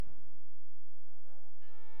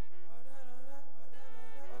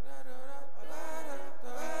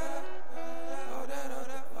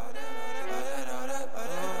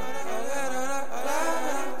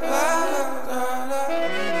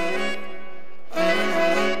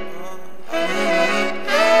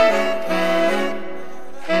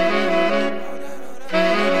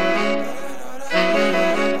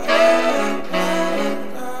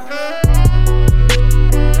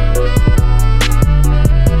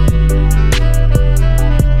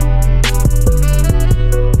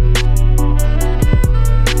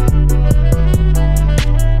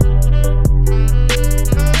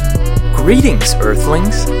Greetings,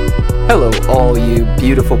 Earthlings! Hello, all you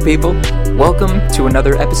beautiful people. Welcome to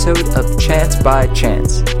another episode of Chance by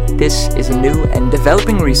Chance. This is a new and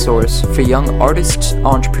developing resource for young artists,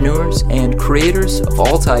 entrepreneurs, and creators of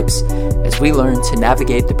all types as we learn to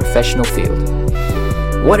navigate the professional field.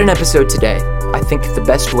 What an episode today! I think the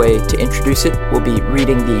best way to introduce it will be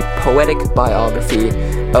reading the poetic biography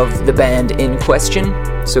of the band in question,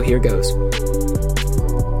 so here goes.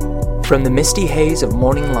 From the misty haze of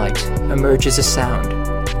morning light emerges a sound,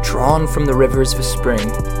 drawn from the rivers of spring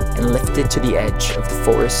and lifted to the edge of the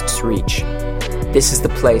forest's reach. This is the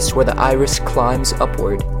place where the iris climbs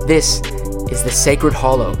upward. This is the sacred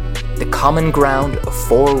hollow, the common ground of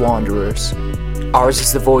four wanderers. Ours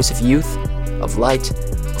is the voice of youth, of light,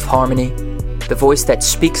 of harmony, the voice that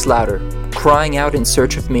speaks louder, crying out in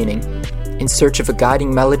search of meaning, in search of a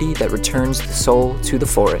guiding melody that returns the soul to the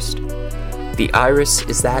forest. The iris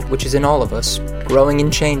is that which is in all of us, growing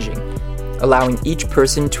and changing, allowing each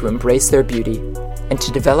person to embrace their beauty and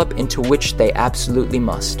to develop into which they absolutely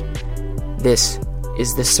must. This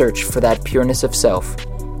is the search for that pureness of self.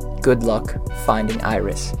 Good luck finding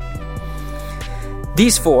Iris.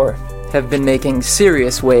 These four have been making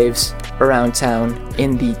serious waves around town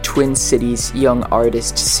in the Twin Cities young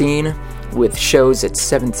artist scene, with shows at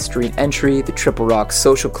 7th Street Entry, the Triple Rock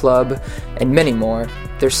Social Club, and many more.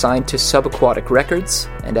 They're signed to Subaquatic Records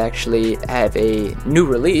and actually have a new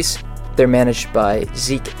release. They're managed by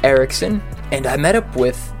Zeke Erickson, and I met up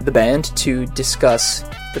with the band to discuss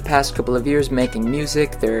the past couple of years making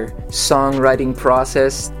music, their songwriting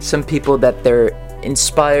process, some people that they're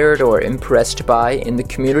inspired or impressed by in the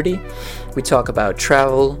community. We talk about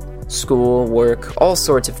travel, school, work, all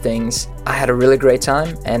sorts of things. I had a really great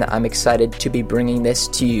time, and I'm excited to be bringing this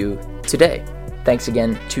to you today. Thanks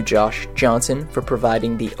again to Josh Johnson for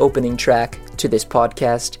providing the opening track to this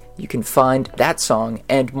podcast. You can find that song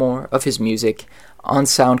and more of his music on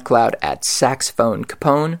SoundCloud at Saxophone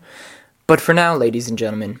Capone. But for now, ladies and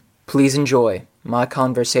gentlemen, please enjoy my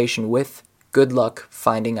conversation with Good Luck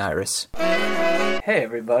Finding Iris. Hey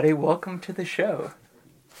everybody, welcome to the show.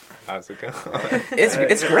 How's it going?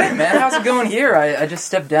 It's great, man. How's it going here? I just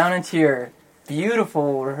stepped down into your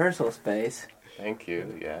beautiful rehearsal space. Thank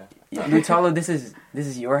you, yeah. Lutalo, this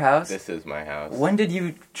is your house? This is my house. When did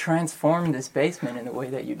you transform this basement in the way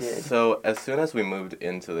that you did? So, as soon as we moved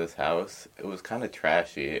into this house, it was kind of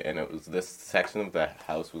trashy, and it was this section of the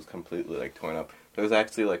house was completely, torn up. There was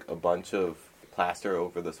actually, a bunch of plaster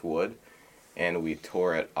over this wood, and we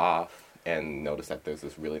tore it off and noticed that there's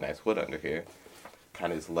this really nice wood under here.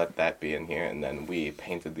 Kind of just let that be in here, and then we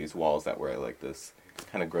painted these walls that were, this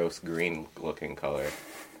kind of gross green-looking color,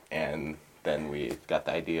 and then we got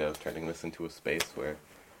the idea of turning this into a space where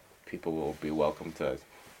people will be welcome to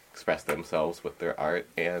express themselves with their art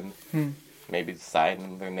and maybe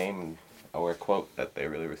sign their name or a quote that they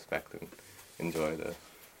really respect and enjoy to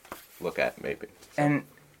look at, maybe. So. And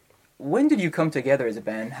when did you come together as a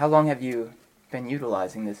band? How long have you been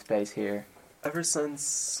utilizing this space here? Ever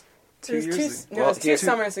since 2 It was years ago. it was two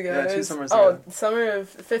summers ago. Yeah, It two was, summers ago. Summer of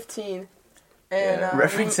 15. And,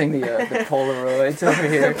 Referencing the Polaroids over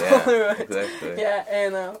here. Polaroids. Exactly. Yeah,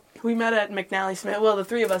 and we met at McNally Smith. Well, the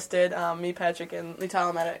three of us did. Me, Patrick, and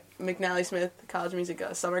Lutalo met at McNally Smith College Music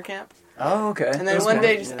Summer Camp. Oh, okay. And then one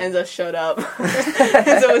day just Enzo showed up.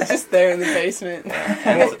 Enzo was just there in the basement.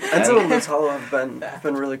 Enzo and Lutalo have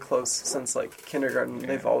been really close since kindergarten. Yeah.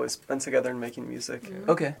 They've always been together and making music. Mm-hmm.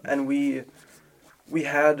 Okay. And we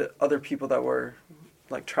had other people that were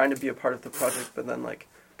trying to be a part of the project, but then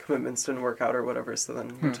commitments didn't work out or whatever. So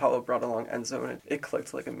then Lutalo brought along Enzo, and it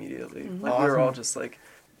clicked immediately. Mm-hmm. We were all just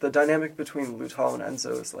the dynamic between Lutalo and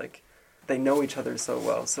Enzo is they know each other so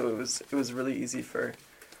well. So it was really easy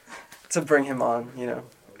to bring him on.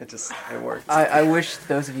 It worked. I wish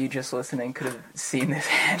those of you just listening could have seen this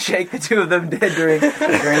handshake the two of them did during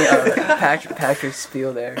Patrick's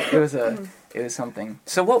spiel there. It was something.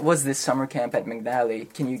 So what was this summer camp at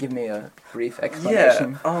McNally? Can you give me a brief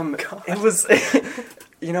explanation? Yeah, it was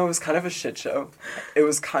it was kind of a shit show. It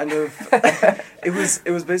was kind of it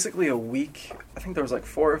was basically a week. I think there was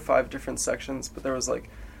 4 or 5 different sections, but there was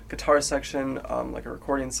guitar section, a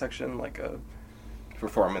recording section, a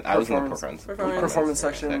Performance. I was in the performance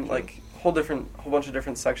section, whole bunch of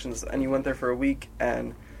different sections, and you went there for a week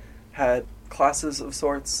and had classes of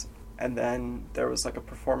sorts, and then there was a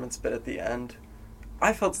performance bit at the end.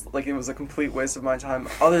 I felt like it was a complete waste of my time,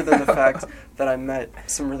 other than the fact that I met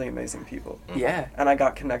some really amazing people. Yeah. And I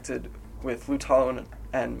got connected with Lutalo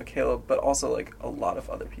and Michaela, but also a lot of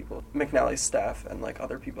other people, McNally's staff and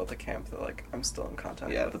other people at the camp that I'm still in contact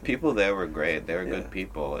with. Yeah, the people there were great. They were good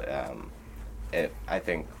people. I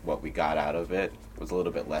think what we got out of it was a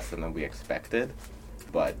little bit less than we expected,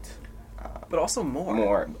 but also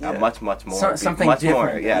more. Much more. Something much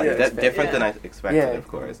different. more, yeah, different than I expected, Yeah. of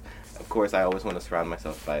course. Of course, I always want to surround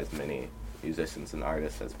myself by as many musicians and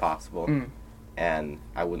artists as possible. And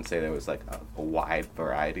I wouldn't say there was like a wide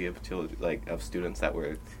variety of children, like of students that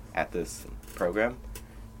were at this program,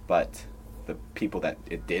 but the people that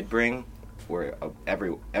it did bring were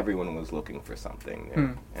everyone was looking for something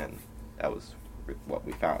new, and that was what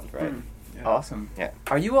we found, right? Yeah. Awesome. Yeah.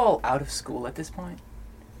 Are you all out of school at this point?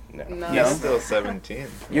 No. No. He's still 17.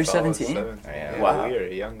 You're Paul is 17? 17. I am. Yeah, Wow. we are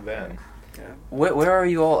a young band. Yeah. Where are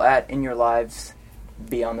you all at in your lives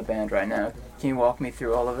beyond the band right now? Can you walk me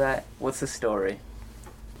through all of that? What's the story?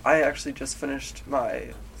 I actually just finished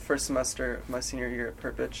my first semester of my senior year at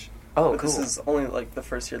Purpich. Oh, but cool. this is only like the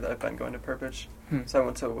first year that I've been going to Purpich. So I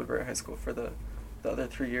went to Woodbury High School for the other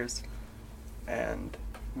 3 years, and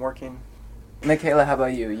I'm working. Michaela, how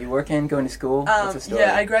about you? You working, going to school? What's the story?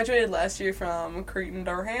 Yeah, I graduated last year from Creighton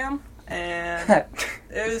Durham, and that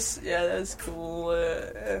was cool.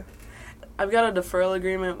 I've got a deferral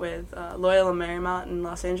agreement with Loyola Marymount in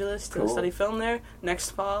Los Angeles to Cool. study film there next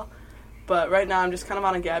fall. But right now I'm just kind of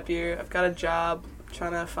on a gap year. I've got a job,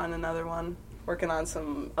 trying to find another one, working on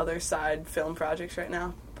some other side film projects right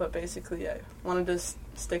now. But basically, I wanted to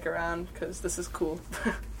stick around because this is cool.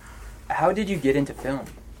 How did you get into film?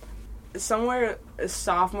 Somewhere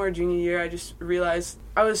sophomore, junior year, I just realized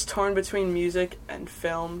I was torn between music and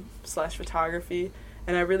film / photography.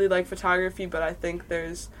 And I really like photography, but I think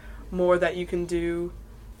there's more that you can do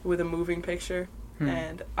with a moving picture.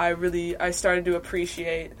 And I started to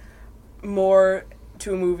appreciate more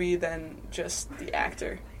to a movie than just the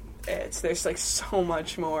actor. There's like so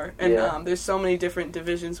much more, and there's so many different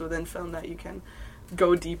divisions within film that you can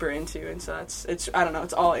go deeper into, and so it's I don't know,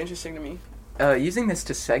 it's all interesting to me. Using this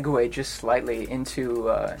to segue just slightly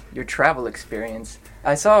into your travel experience,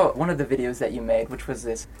 I saw one of the videos that you made, which was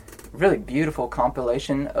this really beautiful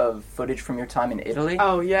compilation of footage from your time in Italy.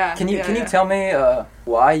 Oh yeah. Can you tell me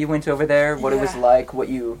why you went over there, what it was like, what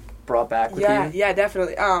you brought back with you? Yeah,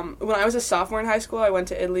 definitely. When I was a sophomore in high school, I went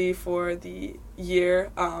to Italy for the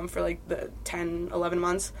year, for like the 10, 11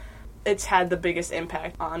 months. It's had the biggest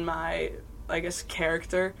impact on my, I guess,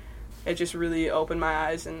 character. It just really opened my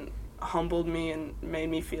eyes and humbled me and made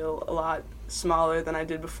me feel a lot smaller than I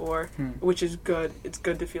did before, which is good. It's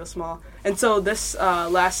good to feel small. And so this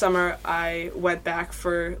last summer, I went back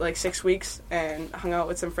for like 6 weeks and hung out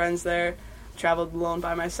with some friends there, traveled alone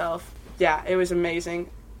by myself. Yeah, it was amazing.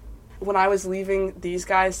 When I was leaving these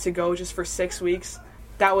guys to go just for 6 weeks,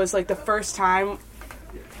 that was like the first time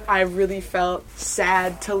I really felt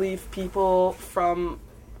sad to leave people from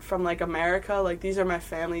like America. Like, these are my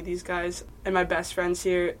family, these guys, and my best friends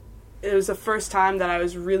here. It was the first time that I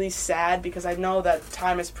was really sad because I know that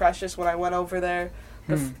time is precious. When I went over there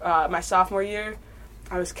my sophomore year,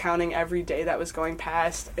 I was counting every day that was going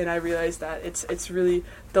past, and I realized that it's really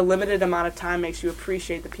the limited amount of time makes you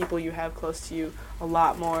appreciate the people you have close to you a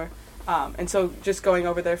lot more. And so just going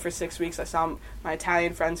over there for 6 weeks, I saw my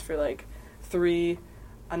Italian friends for like 3,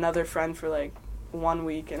 another friend for like 1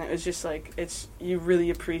 week, and it was just like, you really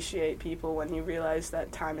appreciate people when you realize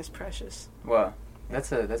that time is precious. Wow,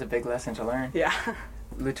 that's a big lesson to learn. Yeah.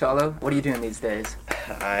 Lutalo, what are you doing these days?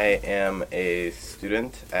 I am a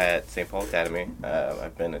student at St. Paul Academy.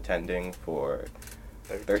 I've been attending for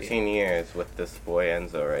 13 years with this boy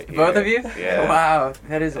Enzo right here. Both of you? Yeah. Wow,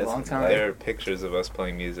 that is a long time. There are pictures of us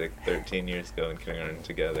playing music 13 years ago in kindergarten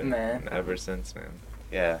together. Man. And ever since, man.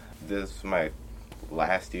 Yeah, this is my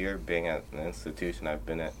last year being at an institution I've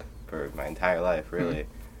been at for my entire life, really.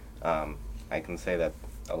 I can say that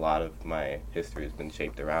a lot of my history has been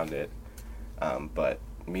shaped around it. But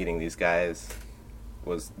meeting these guys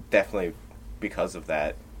was definitely because of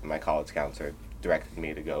that. My college counselor directed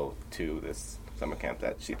me to go to this summer camp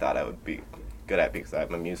that she thought I would be good at because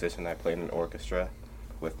I'm a musician. I played in an orchestra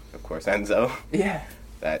with, of course, Enzo. Yeah.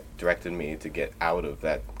 That directed me to get out of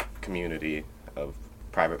that community of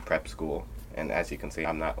private prep school. And as you can see,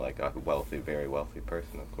 I'm not like a wealthy, very wealthy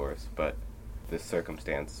person, of course, but this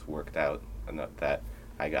circumstance worked out enough that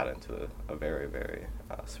I got into a very, very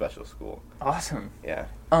special school. Awesome. Yeah.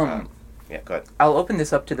 Yeah, go ahead. I'll open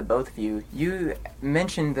this up to the both of you. You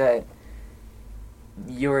mentioned that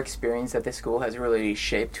your experience at this school has really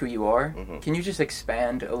shaped who you are. Mm-hmm. Can you just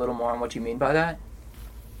expand a little more on what you mean by that?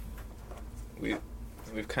 We've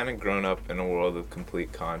kind of grown up in a world of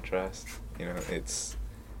complete contrast. You know,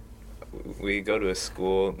 we go to a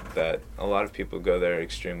school that a lot of people go there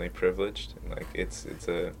extremely privileged. Like, it's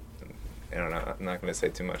a I don't know, I'm not going to say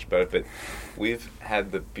too much about it, but we've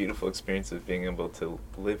had the beautiful experience of being able to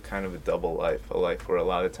live kind of a double life, a life where a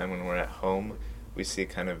lot of the time when we're at home, we see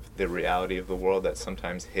kind of the reality of the world that's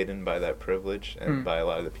sometimes hidden by that privilege and by a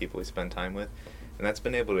lot of the people we spend time with. And that's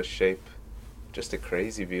been able to shape just a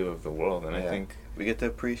crazy view of the world. And I think we get to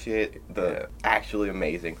appreciate the actually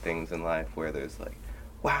amazing things in life where there's like,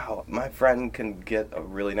 wow, my friend can get a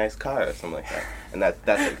really nice car or something like that. And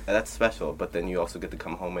that's special. But then you also get to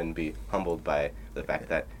come home and be humbled by the fact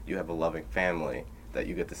that you have a loving family, that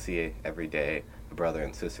you get to see every day, a brother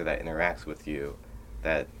and sister that interacts with you,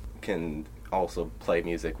 that can also play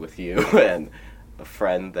music with you, and a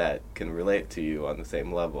friend that can relate to you on the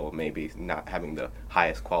same level, maybe not having the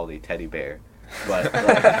highest quality teddy bear, but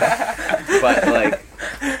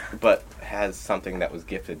but has something that was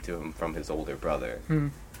gifted to him from his older brother,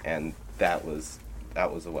 and that was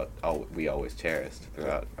what we always cherished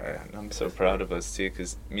throughout. I'm so proud of us too,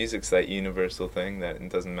 because music's that universal thing that it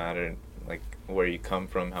doesn't matter like where you come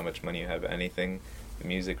from, how much money you have, anything, the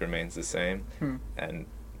music remains the same, and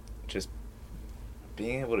just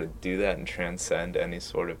being able to do that and transcend any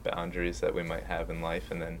sort of boundaries that we might have in life,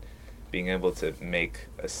 and then being able to make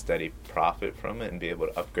a steady profit from it and be able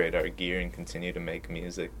to upgrade our gear and continue to make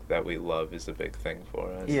music that we love is a big thing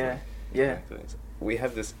for us. Yeah. We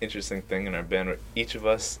have this interesting thing in our band where each of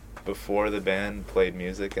us, before the band, played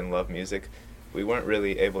music and loved music. We weren't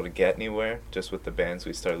really able to get anywhere just with the bands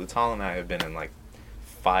we started. Lutal and I have been in like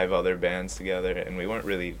 5 other bands together, and we weren't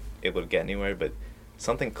really able to get anywhere, but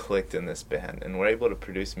something clicked in this band, and we're able to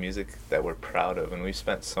produce music that we're proud of, and we've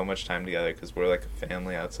spent so much time together because we're like a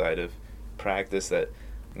family outside of practice. That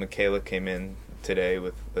Michaela came in today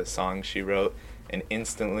with the song she wrote, and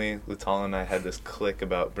instantly Lutal and I had this click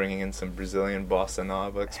about bringing in some Brazilian bossa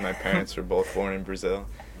nova, because my parents were both born in Brazil.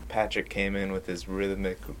 Patrick came in with his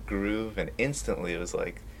rhythmic groove, and instantly it was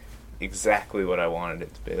like exactly what I wanted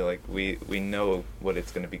it to be. Like we know what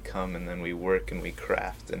it's going to become, and then we work and we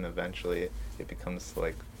craft, and eventually it becomes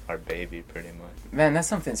like our baby pretty much. Man, that's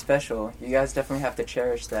something special. You guys definitely have to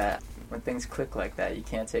cherish that. When things click like that, you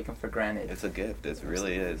can't take them for granted. It's a gift. It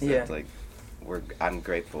really is. Yeah. It's like I'm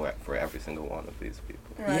grateful for every single one of these people.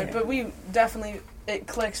 Right, Yeah. but we definitely, it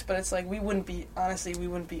clicks, but it's like we wouldn't be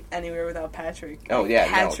anywhere without Patrick. Oh yeah,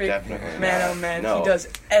 Patrick, no, definitely. man, not. oh man, No. he does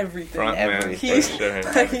everything. Front man, for He's- sure.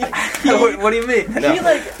 What do you mean? No. He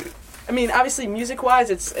like, I mean, obviously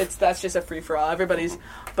music-wise, it's that's just a free-for-all. Everybody's,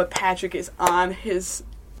 but Patrick is on his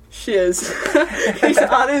shiz. He's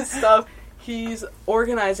on his stuff. He's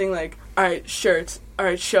organizing like, all right, shirts, all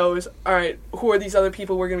right, shows, all right, who are these other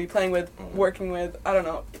people we're gonna be playing with, working with? I don't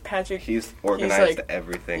know. Patrick. He's organized like,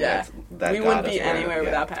 everything. Yeah, that we got wouldn't us be where- anywhere yeah.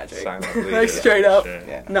 without Patrick. Silently, Like straight up, sure.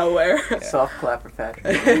 Yeah. nowhere. Soft clap for Patrick.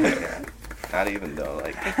 Yeah. Not even though,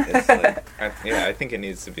 like, it's like, I think it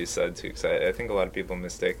needs to be said too, because I think a lot of people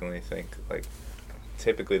mistakenly think like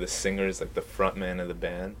typically the singer is like the front man of the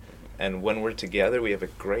band, and when we're together we have a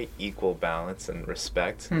great equal balance and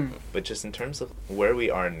respect, but just in terms of where we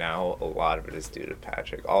are now, a lot of it is due to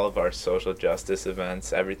Patrick. All of our social justice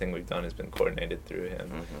events, everything we've done has been coordinated through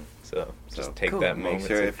him. So just take cool. that make moment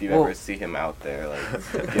sure to if you Well- ever see him out there, like,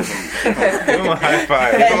 give him give him a high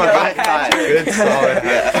five. give him a yo, high five. Good solid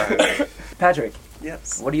high five. Patrick,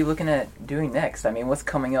 Yes. what are you looking at doing next? I mean, what's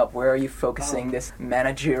coming up? Where are you focusing this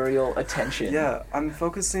managerial attention? Yeah, I'm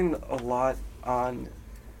focusing a lot on.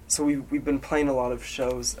 So we've been playing a lot of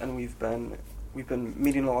shows, and we've been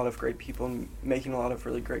meeting a lot of great people and making a lot of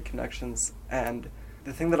really great connections. And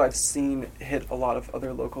the thing that I've seen hit a lot of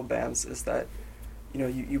other local bands is that,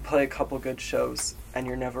 you play a couple good shows and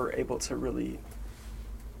you're never able to really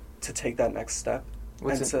to take that next step.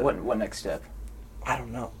 What next step? I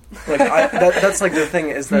don't know. Like that's like the thing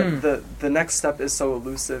is that the next step is so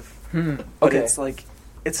elusive. But Okay. it's like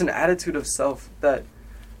it's an attitude of self that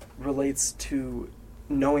relates to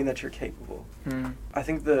knowing that you're capable. I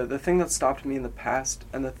think the thing that stopped me in the past,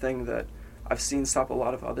 and the thing that I've seen stop a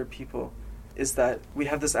lot of other people, is that we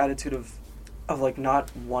have this attitude of like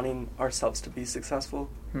not wanting ourselves to be successful,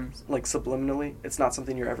 like subliminally. It's not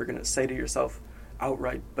something you're ever going to say to yourself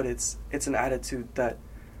outright, but it's an attitude that,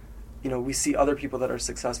 we see other people that are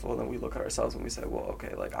successful, and then we look at ourselves and we say, well,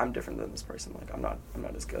 okay, like I'm different than this person, like I'm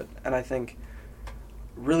not as good. And I think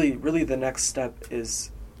really the next step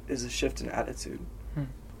is a shift in attitude.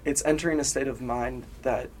 It's entering a state of mind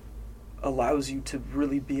that allows you to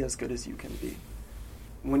really be as good as you can be.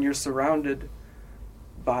 When you're surrounded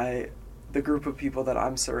by the group of people that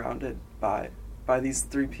I'm surrounded by these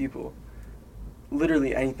 3 people,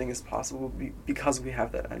 literally anything is possible because we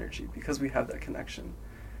have that energy, because we have that connection.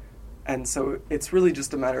 And so it's really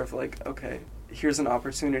just a matter of like, okay, here's an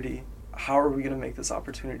opportunity how are we going to make this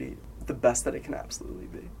opportunity the best that it can absolutely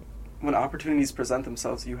be? When opportunities present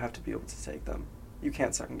themselves, you have to be able to take them. You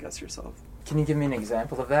can't second guess yourself. Can you give me an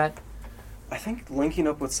example of that? I think linking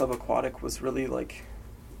up with Subaquatic was really like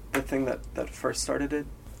the thing that first started it.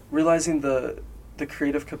 Realizing the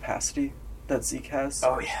creative capacity that Zeke has.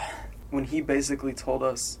 Oh, yeah. When he basically told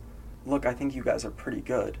us, look, I think you guys are pretty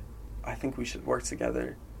good. I think we should work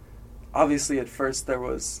together. Obviously, at first, there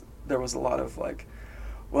was a lot of, like,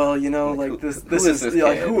 well, you know, like, who this is is, this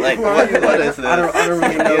like, kid? who Like, are you? what is this? I don't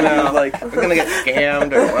really know You know, you, like... we're gonna get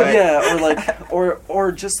scammed or what? Yeah, or, like,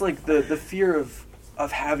 or just, like, the fear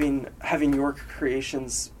of having your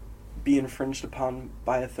creations be infringed upon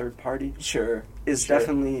by a third party. Sure. Is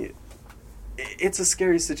definitely... It's a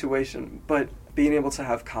scary situation, but being able to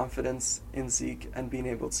have confidence in Zeke and being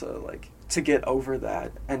able to, like, to get over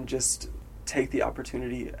that and just take the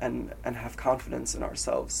opportunity and have confidence in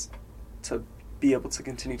ourselves to be able to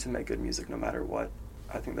continue to make good music no matter what.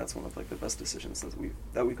 I think that's one of, like, the best decisions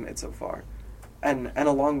that we've made so far. And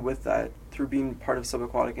along with that, through being part of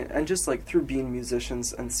Subaquatic and just, like, through being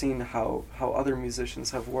musicians and seeing how other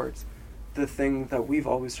musicians have worked, the thing that we've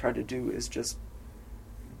always tried to do is just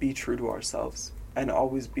be true to ourselves and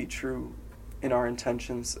always be true in our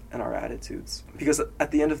intentions and our attitudes. Because at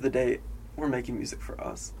the end of the day, we're making music for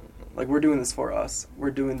us. Like, we're doing this for us. We're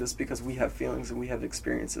doing this because we have feelings and we have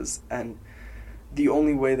experiences. And the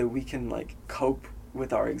only way that we can, like, cope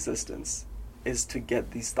with our existence is to get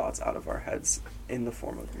these thoughts out of our heads in the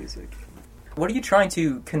form of music. What are you trying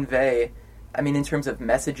to convey, I mean, in terms of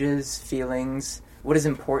messages, feelings? What is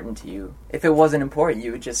important to you? If it wasn't important,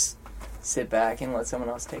 you would just sit back and let someone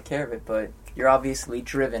else take care of it, but you're obviously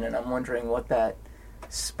driven, and I'm wondering what that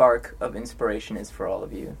spark of inspiration is for all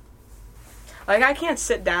of you. Like, I can't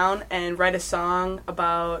sit down and write a song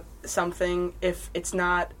about something if it's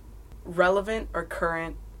not relevant or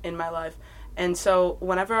current in my life. And so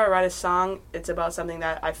whenever I write a song, it's about something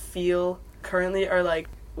that I feel currently, or, like,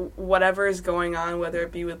 whatever is going on, whether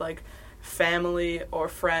it be with, like, family or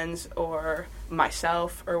friends or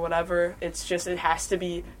myself or whatever. It's just, it has to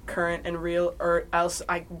be current and real, or else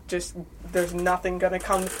there's nothing gonna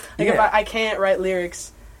come. Like, yeah. if I can't write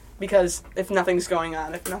lyrics because if nothing's going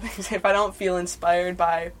on, if I don't feel inspired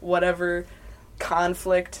by whatever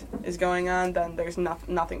conflict is going on, then there's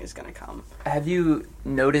nothing is gonna come. Have you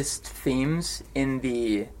noticed themes in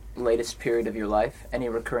the latest period of your life? Any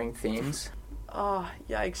recurring themes? Oh,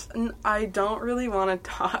 yikes. I don't really want to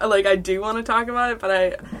talk, like, I do want to talk about it,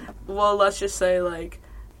 but let's just say, like,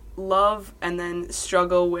 love and then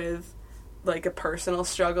struggle with, like, a personal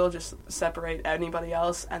struggle, just separate anybody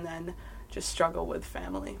else, and then just struggle with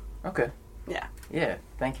family. Okay. Yeah. Yeah,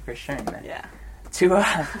 thank you for sharing that. Yeah. To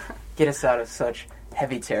get us out of such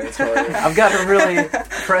heavy territory, I've got a really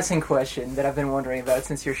pressing question that I've been wondering about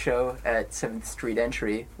since your show at 7th Street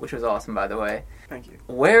Entry, which was awesome, by the way. Thank you.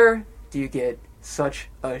 Where do you get such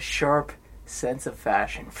a sharp sense of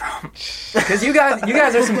fashion from? Because you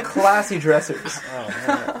guys are some classy dressers. Oh,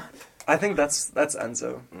 man. I think that's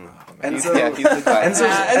Enzo. Enzo, yeah, he's the guy.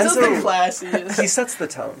 Enzo's the classiest. He sets the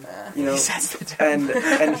tone, you know. He sets the tone.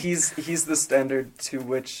 And he's the standard to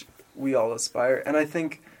which we all aspire. And I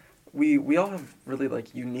think we all have really,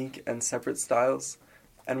 like, unique and separate styles,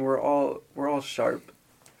 and we're all sharp,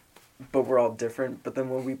 but we're all different. But then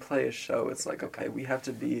when we play a show, it's like, okay, we have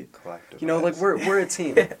to be, Collective. you know, like, we're a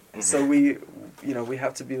team. So we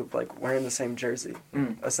have to be, like, wearing the same jersey,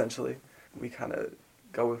 essentially. We kind of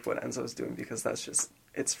go with what Enzo's doing because that's just,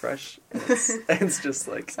 it's fresh. And it's just,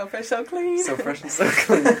 like, So fresh, so clean. so fresh and so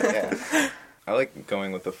clean. Yeah. I like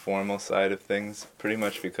going with the formal side of things, pretty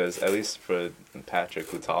much because, at least for Patrick,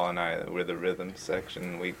 Lutal, and I, we're the rhythm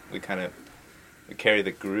section. We carry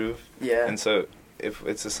the groove. Yeah. And so if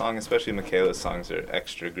it's a song, especially Michaela's songs are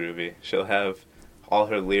extra groovy, she'll have all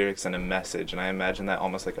her lyrics and a message, and I imagine that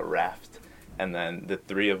almost like a raft. And then the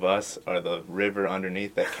three of us are the river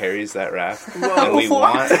underneath that carries that raft. Whoa. And we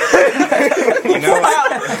want... you know,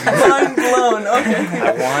 Mind blown. Okay.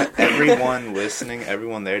 I want everyone listening,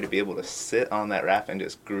 everyone there to be able to sit on that raft and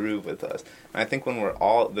just groove with us. And I think when we're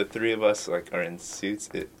all, the three of us, like, are in suits,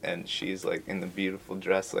 and she's, like, in the beautiful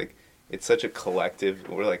dress, like, it's such a collective,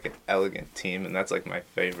 we're, like, an elegant team, and that's, like, my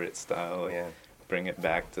favorite style. Like, Yeah. bring it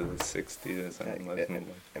back to the 60s. And let's move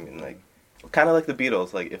on. I mean, like, kind of like the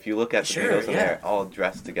Beatles. Like, if you look at the Sure, Beatles and yeah. they're all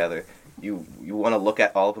dressed together, you want to look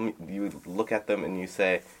at all of them. You look at them and you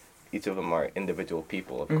say, each of them are individual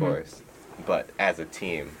people, of course, but as a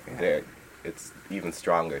team, it's even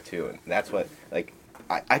stronger too. And that's what, like,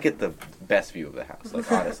 I get the best view of the house.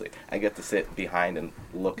 Like, honestly, I get to sit behind and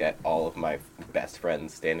look at all of my best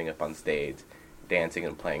friends standing up on stage, dancing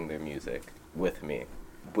and playing their music with me.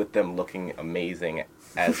 with them looking amazing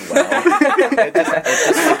as well.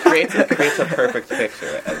 it creates a perfect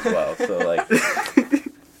picture as well. So like,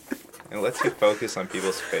 it lets you focus on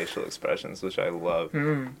people's facial expressions, which I love.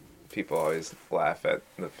 People always laugh at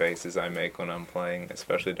the faces I make when I'm playing,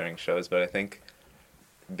 especially during shows. But I think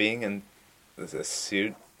being in a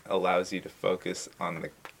suit allows you to focus on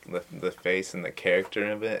the face and the character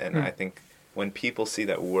of it. And I think when people see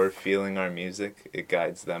that we're feeling our music, it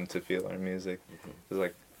guides them to feel our music. It's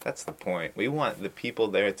like, that's the point. We want the people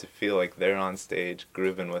there to feel like they're on stage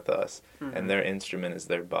grooving with us, and their instrument is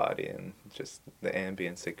their body, and just the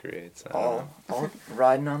ambience it creates. All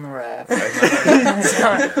riding on the raft.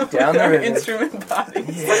 Down the river. Instrument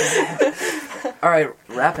bodies. Yeah. All right,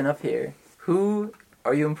 wrapping up here. Who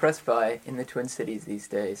are you impressed by in the Twin Cities these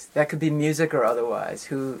days? That could be music or otherwise.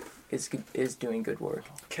 Who is doing good work?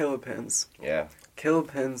 Caleb Pins. yeah.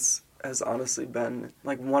 Caleb Pins has honestly been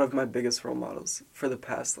like one of my biggest role models for the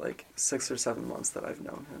past like 6 or 7 months that I've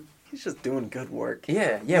known him. He's just doing good work.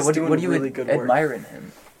 Yeah. He's What doing do you really good work. admire in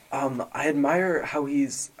him? I admire how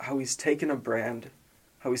he's taken a brand,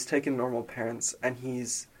 how he's taken Normal Parents, and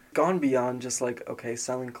he's gone beyond just like, okay,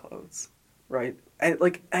 selling clothes, right? And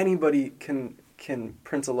like anybody can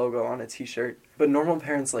print a logo on a t-shirt, but Normal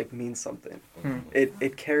Parents like means something.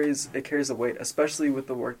 It carries a weight, especially with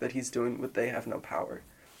the work that he's doing with They Have No Power.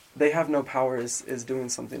 They Have No Power is doing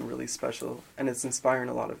something really special, and it's inspiring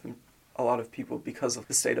a lot of people because of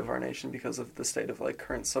the state of our nation, because of the state of like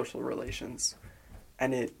current social relations.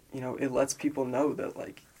 And it lets people know that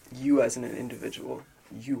like you as an individual,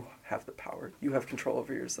 you have the power. You have control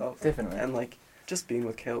over yourself. Definitely. And like just being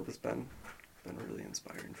with Caleb has been really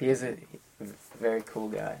inspiring. He is a very cool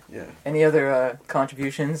guy. Yeah. Any other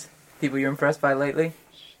contributions? People you're impressed by lately?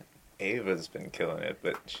 Ava's been killing it,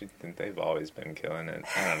 but they've always been killing it.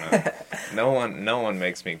 I don't know. No one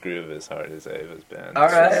makes me groove as hard as Ava's been. All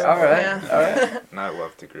right. And I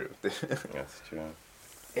love to groove. That's true.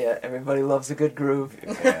 Yeah, everybody loves a good groove.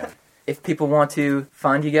 Yeah. If people want to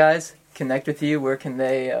find you guys, connect with you, where can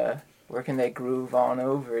they groove on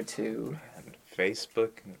over to? Facebook,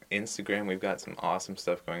 Instagram, we've got some awesome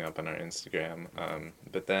stuff going up on our Instagram.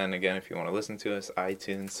 But then again, if you want to listen to us,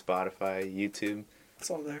 iTunes, Spotify, YouTube. It's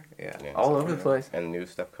all there. Yeah. All over the place. And new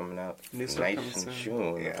stuff coming out. New stuff nice coming and soon.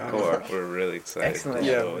 soon. Yeah, Of course. we're really excited. Excellent.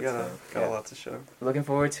 Yeah, So we it's, got a lot to show. Looking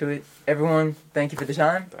forward to it. Everyone, thank you for the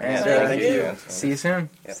time. Thanks. And Thank you. see you soon.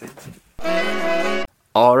 Yep.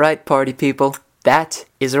 All right, party people, that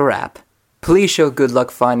is a wrap. Please show Good Luck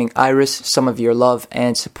Finding Iris some of your love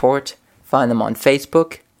and support. Find them on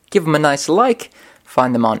Facebook. Give them a nice like.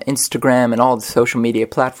 Find them on Instagram and all the social media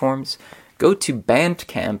platforms. Go to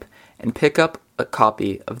Bandcamp and pick up a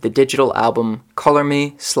copy of the digital album Color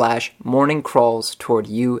Me / Morning Crawls Toward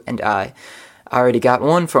You and I. I already got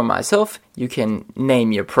one for myself. You can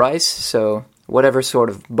name your price, so whatever sort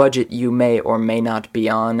of budget you may or may not be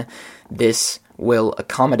on, this will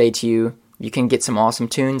accommodate you. You can get some awesome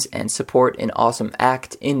tunes and support an awesome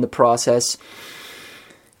act in the process.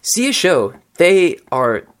 See a show. They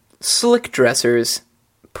are slick dressers,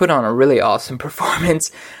 put on a really awesome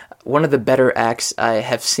performance. One of the better acts I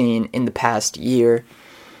have seen in the past year.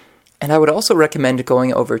 And I would also recommend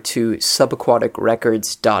going over to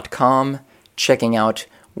subaquaticrecords.com, checking out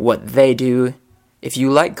what they do. If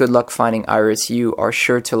you like Good Luck Finding Iris, you are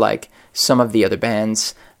sure to like some of the other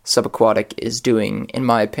bands Subaquatic is doing, in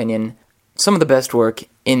my opinion, some of the best work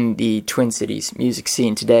in the Twin Cities music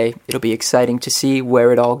scene today. It'll be exciting to see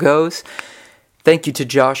where it all goes. Thank you to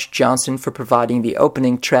Josh Johnson for providing the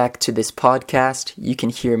opening track to this podcast. You can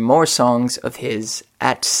hear more songs of his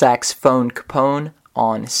at Saxophone Capone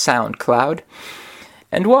on SoundCloud.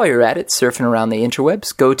 And while you're at it, surfing around the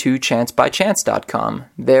interwebs, go to chancebychance.com.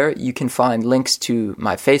 There you can find links to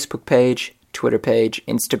my Facebook page, Twitter page,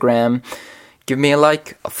 Instagram. Give me a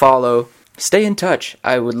like, a follow. Stay in touch.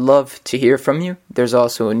 I would love to hear from you. There's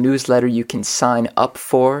also a newsletter you can sign up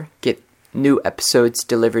for. Get new episodes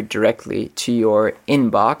delivered directly to your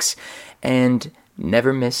inbox, and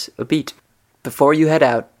never miss a beat. Before you head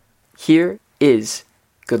out, here is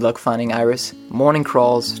Good Luck Finding Iris, Morning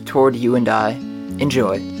Crawls Toward You and I.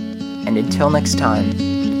 Enjoy, and until next time,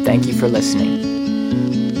 thank you for listening.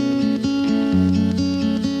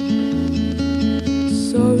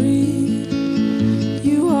 Sorry,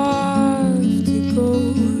 you have to go.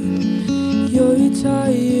 You're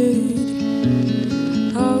retired.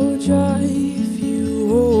 I'll drive you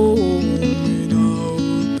home, and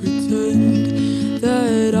I'll pretend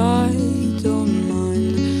that I don't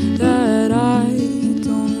mind, that I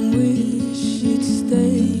don't wish you'd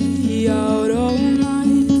stay out all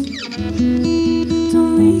night.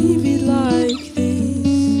 Don't leave it like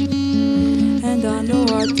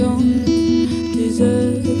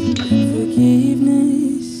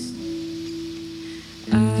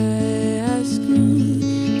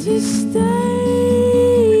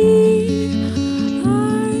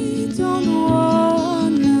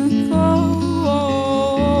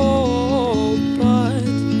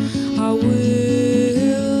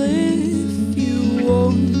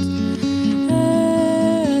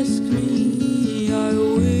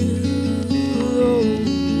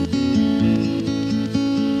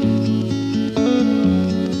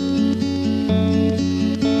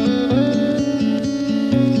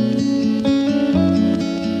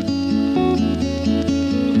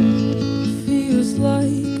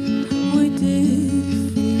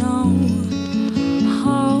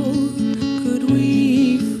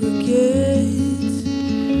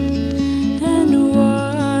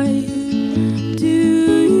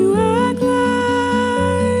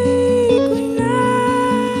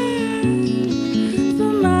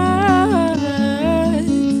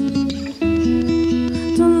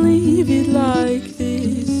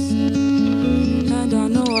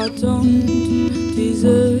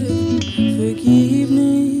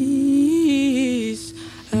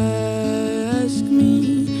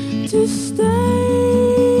stay.